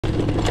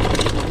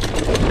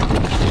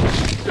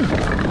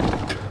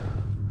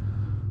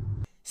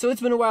So it's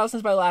been a while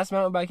since my last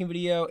mountain biking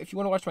video. If you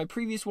want to watch my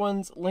previous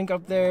ones, link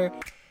up there.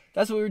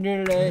 That's what we're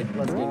doing today.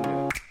 Let's get into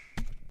it.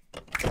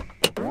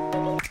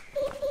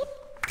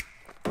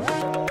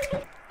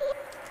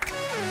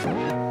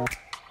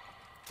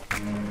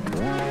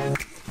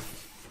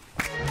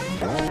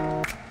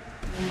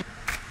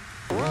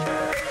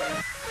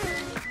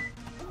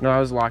 No, I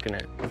was locking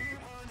it.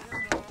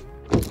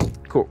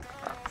 Cool.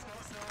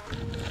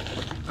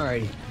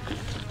 Alrighty.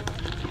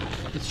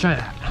 Let's try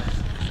that.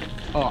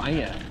 Oh, I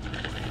need to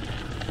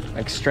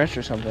like stretch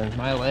or something.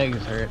 My legs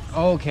hurt.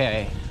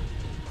 Okay.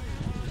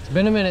 It's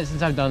been a minute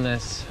since I've done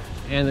this,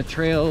 and the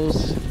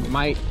trails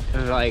might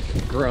have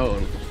like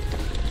grown.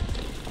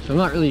 So I'm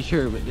not really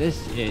sure, but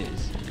this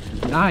is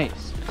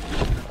nice.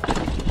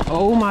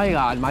 Oh my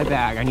god, my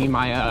bag. I need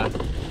my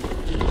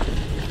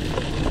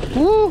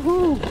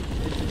woohoo!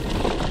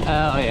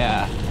 Hell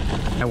yeah.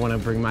 I want to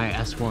bring my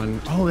S1.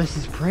 Oh, this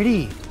is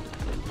pretty.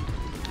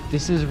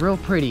 This is real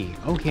pretty.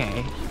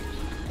 Okay.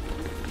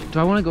 Do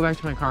I want to go back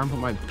to my car and put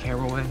my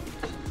camera away?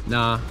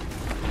 Nah.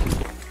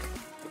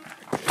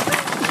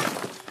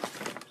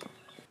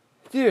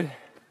 Dude,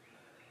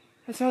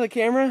 I saw the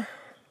camera.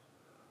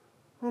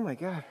 Oh my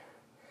god.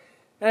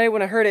 And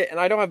when I heard it,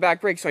 and I don't have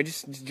back brakes, so I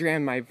just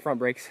jammed my front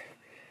brakes.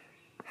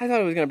 I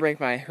thought it was going to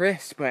break my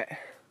wrist, but...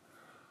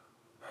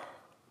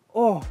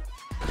 Oh.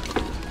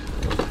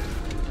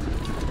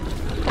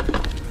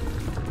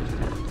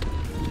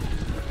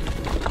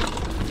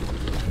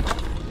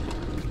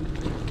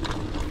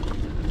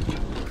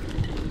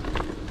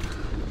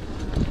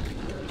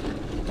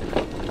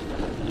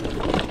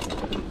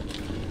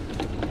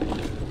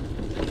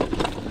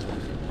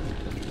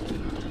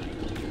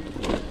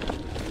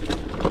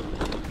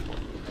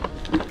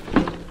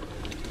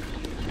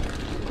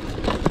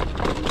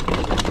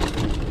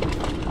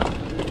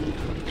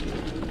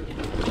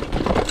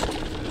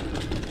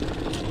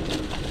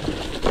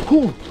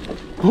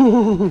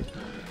 Ooh,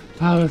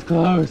 that was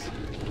close.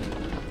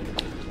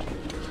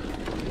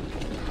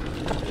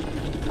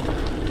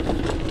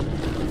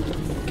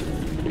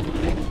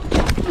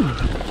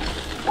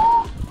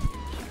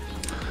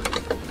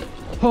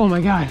 Oh my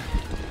god.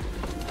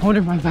 I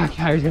wonder if my back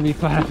tire is gonna be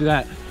flat after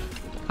that.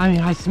 I mean,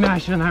 I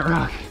smashed on that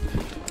rock.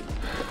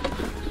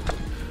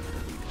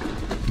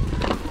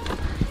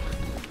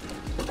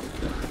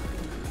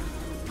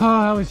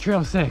 Oh, that was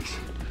trail 6.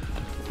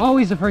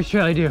 Always the first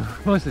trail I do,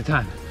 most of the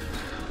time.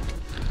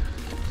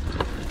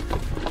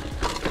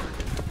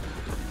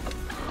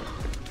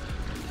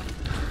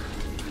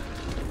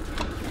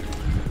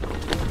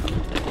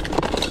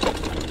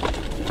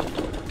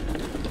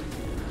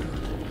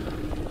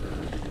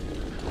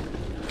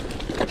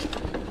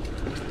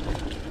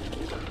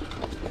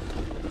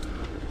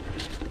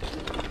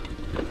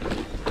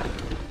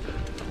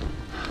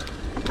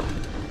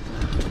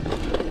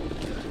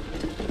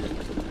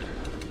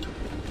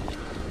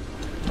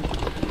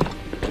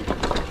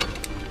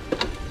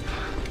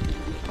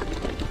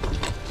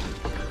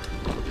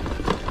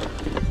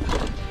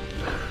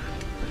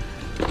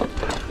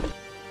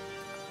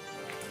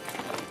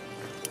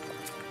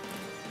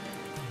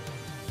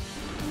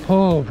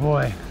 Oh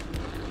boy.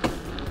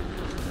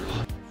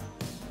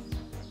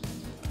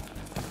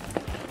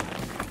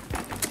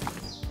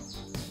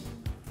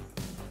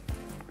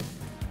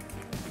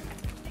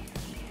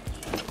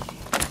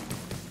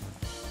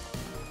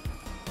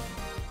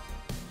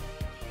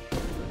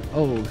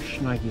 Oh,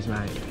 shnikey's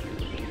mate.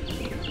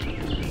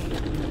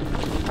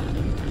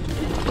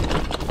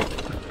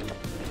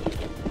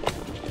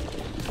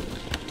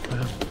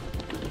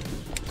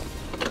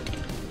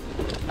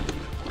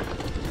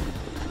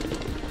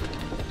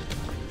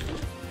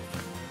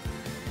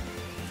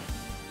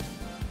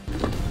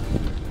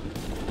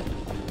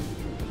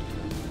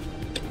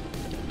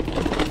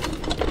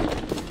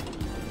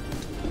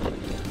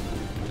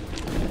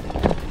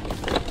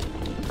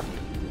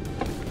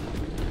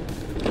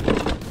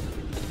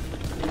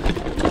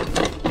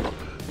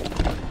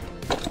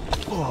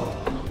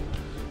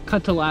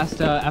 Cut to last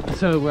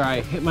episode where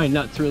I hit my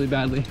nuts really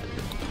badly.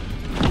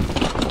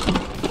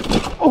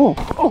 Oh,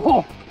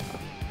 oh,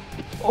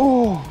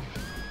 oh,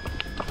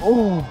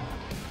 oh,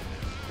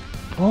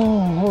 oh,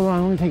 hold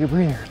on, let me take a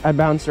breather. I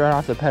bounced right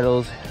off the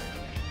pedals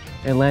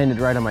and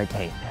landed right on my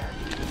taint.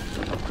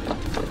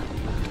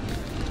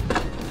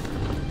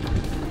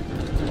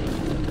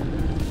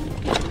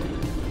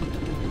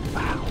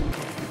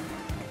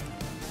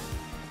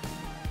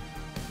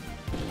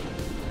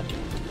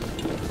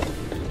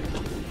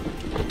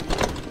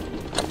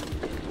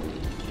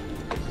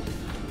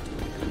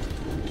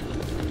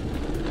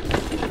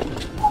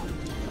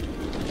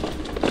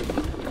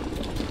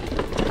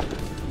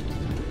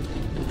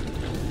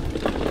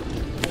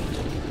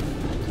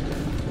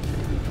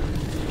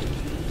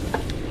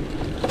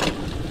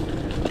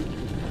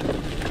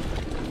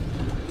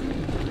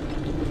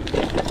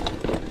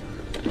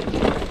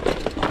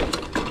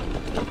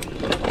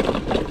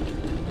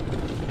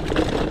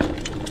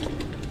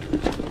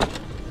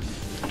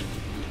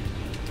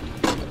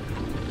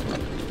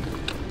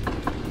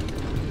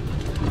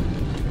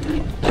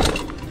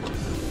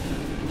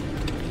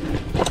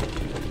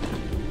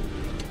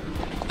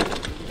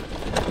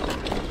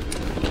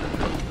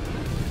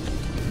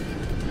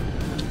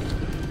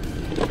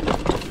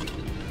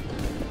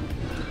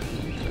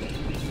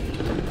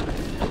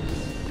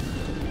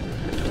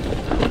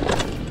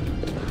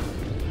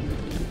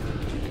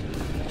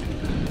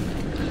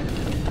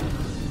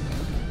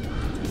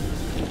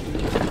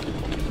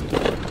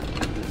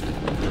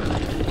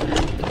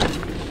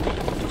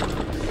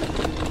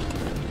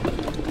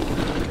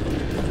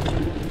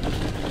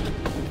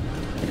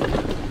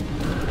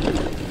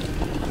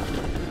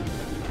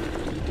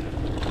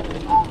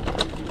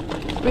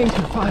 Thanks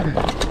for fire.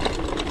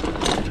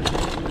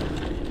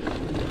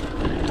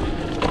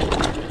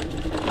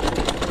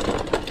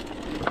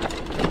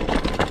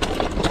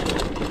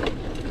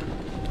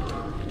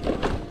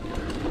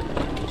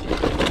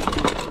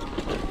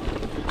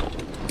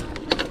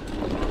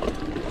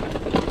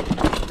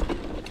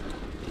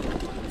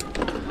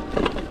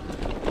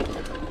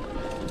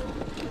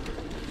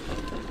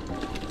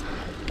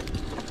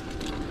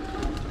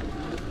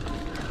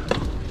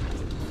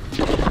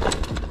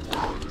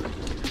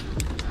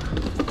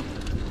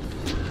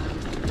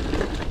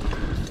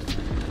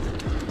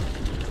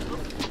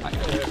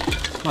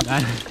 Not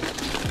bad.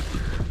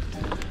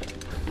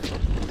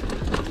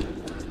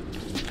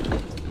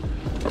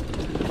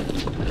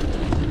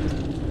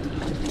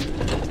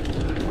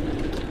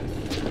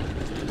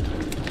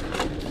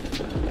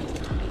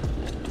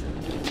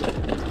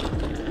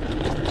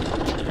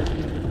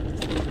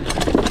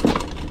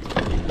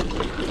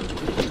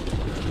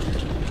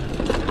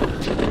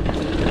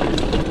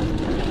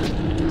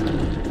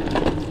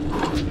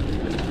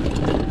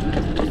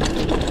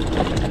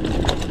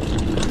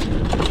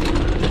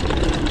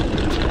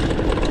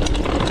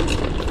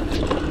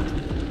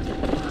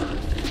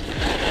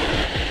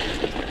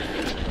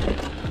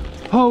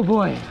 Oh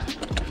boy.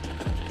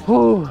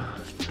 Oh,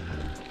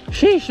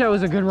 sheesh, that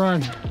was a good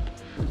run.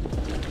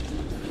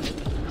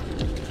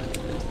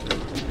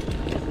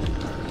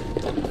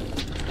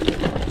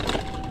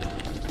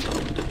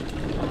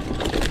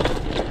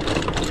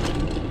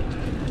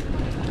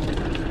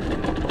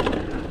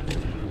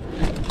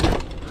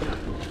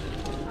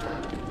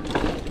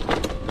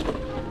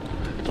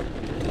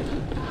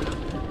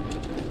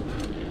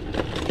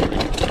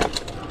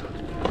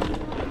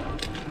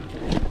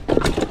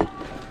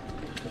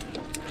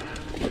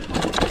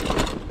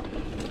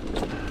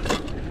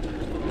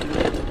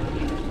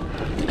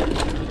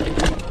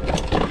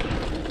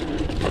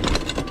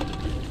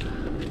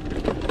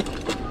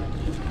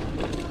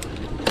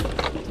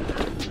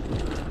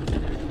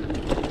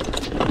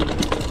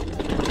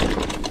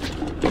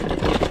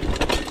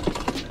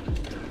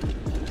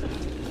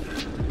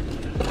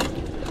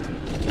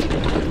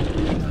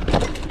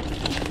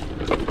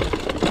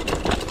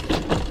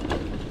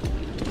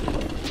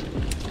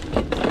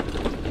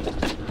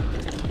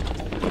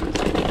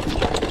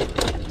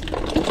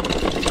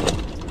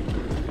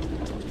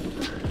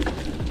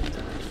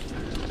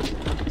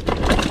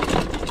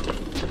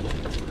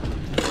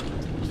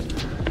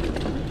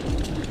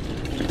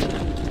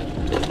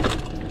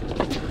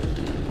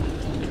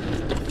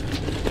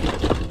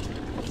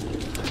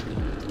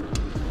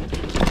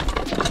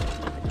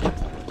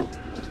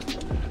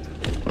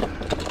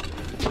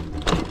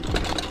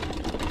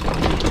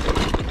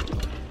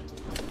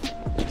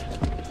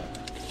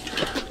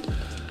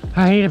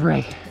 I need a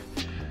break.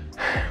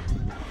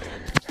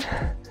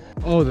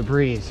 Oh, the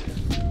breeze.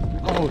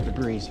 Oh, the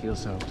breeze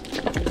feels so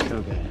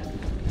good.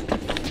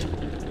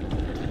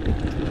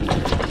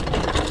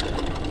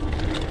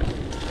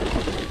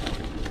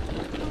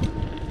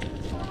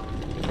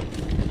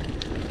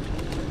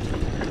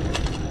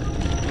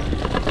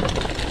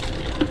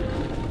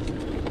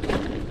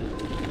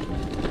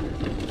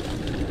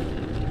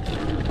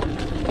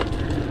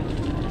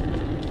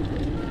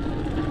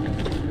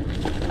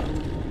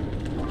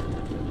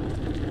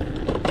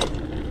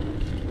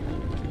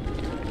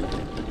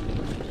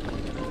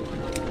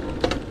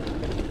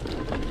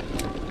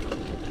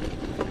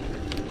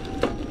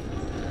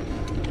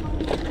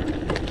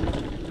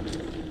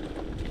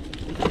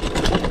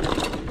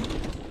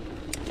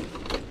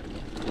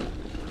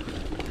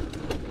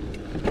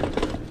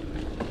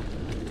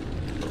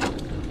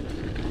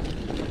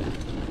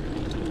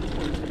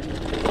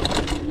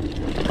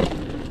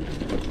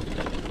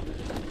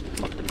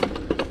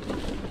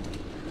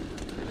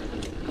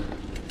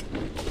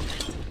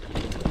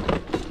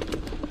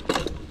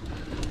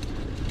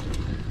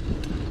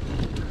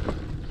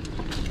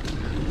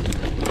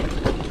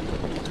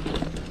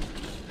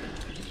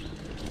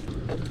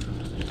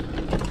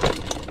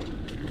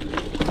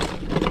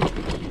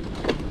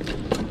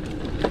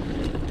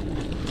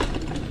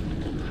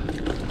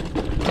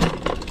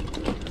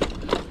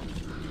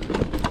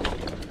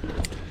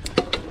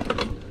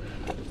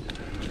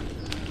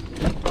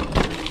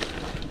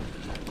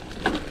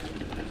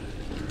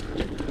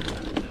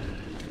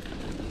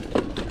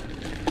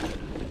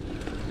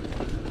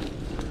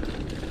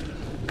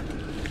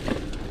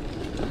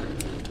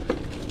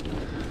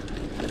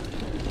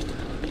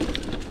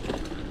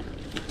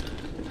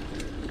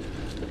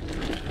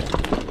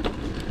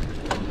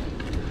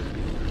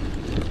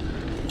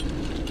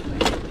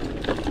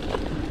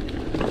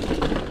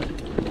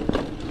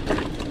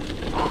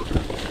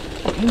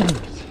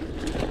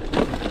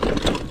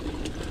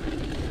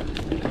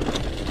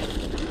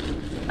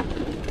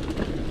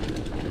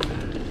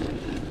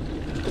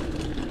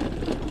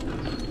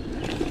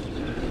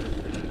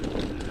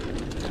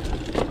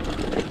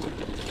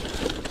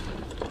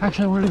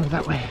 Actually, I wanted to go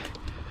that way.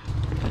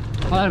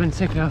 Well, that'd have been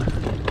sick though.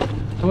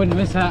 I wouldn't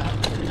miss that.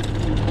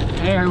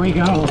 There we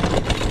go.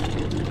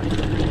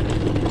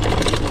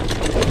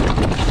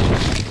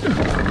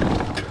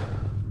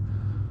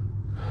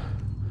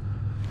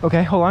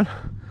 Okay, hold on.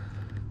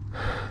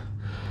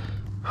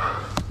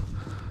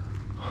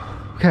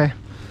 Okay,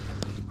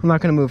 I'm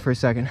not gonna move for a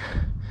second.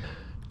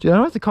 Dude, I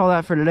don't have to call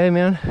that for today,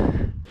 man.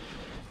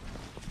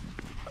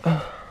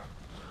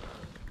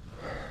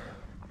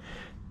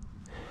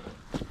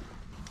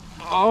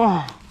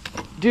 Oh,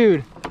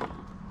 dude,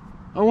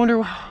 I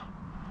wonder,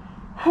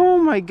 oh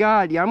my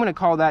God, yeah, I'm gonna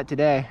call that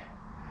today.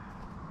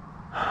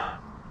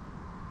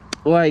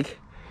 Like,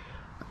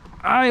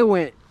 I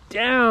went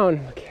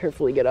down.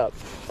 Carefully get up.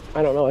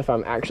 I don't know if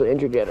I'm actually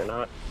injured yet or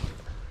not.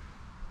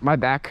 My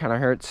back kind of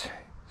hurts,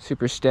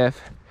 super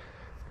stiff.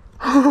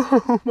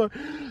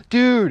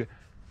 Dude,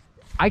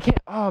 I can't,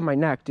 oh, my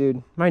neck,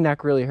 dude. My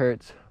neck really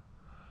hurts.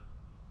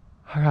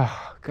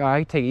 Oh, God,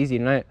 I take it easy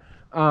tonight.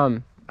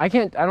 I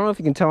don't know if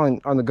you can tell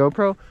on the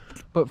GoPro,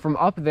 but from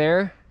up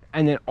there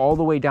and then all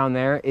the way down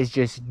there is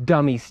just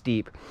dummy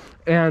steep.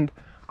 And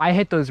I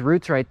hit those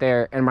roots right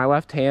there, and my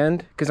left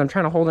hand, because I'm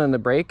trying to hold on the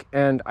brake,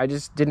 and I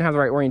just didn't have the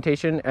right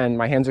orientation, and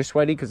my hands are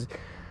sweaty because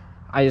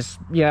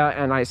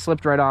and I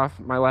slipped right off.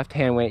 My left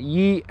hand went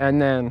yeet, and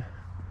then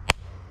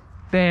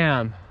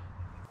bam.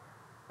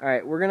 All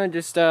right, we're gonna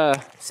just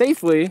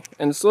safely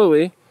and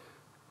slowly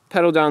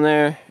pedal down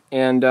there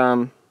and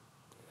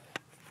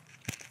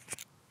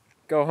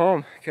go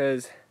home,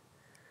 because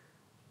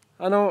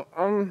I know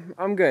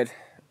I'm good.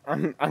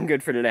 I'm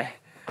good for today.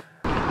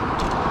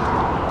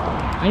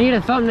 I need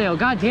a thumbnail,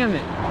 God damn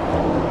it.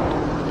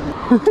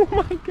 Oh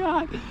my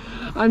God.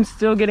 I'm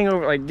still getting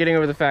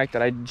over the fact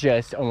that I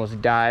just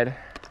almost died.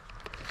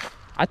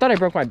 I thought I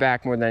broke my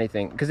back more than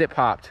anything because it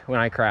popped when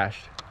I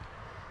crashed.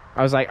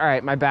 I was like, all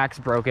right, my back's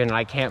broken and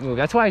I can't move.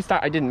 That's why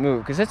I didn't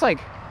move, because it's like,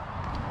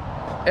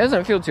 it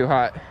doesn't feel too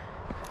hot.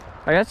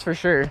 Like, that's for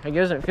sure. Like, it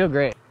doesn't feel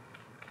great.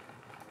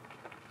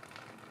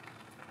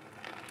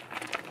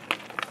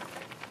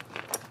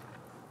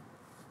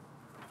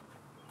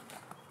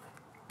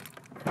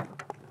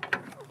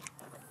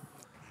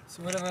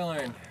 So what have I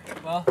learned?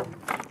 Well,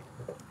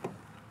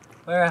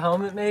 wear a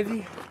helmet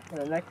maybe, and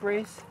a neck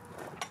brace,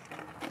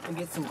 and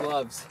get some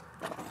gloves.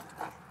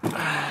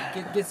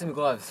 Get some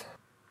gloves.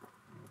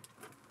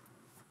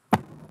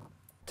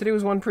 Today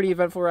was one pretty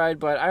eventful ride,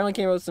 but I only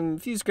came out with some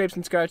few scrapes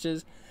and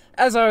scratches.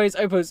 As always,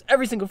 I post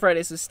every single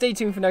Friday, so stay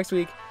tuned for next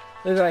week.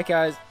 Live your life,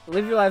 guys.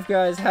 Live your life,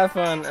 guys. Have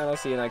fun, and I'll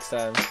see you next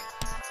time.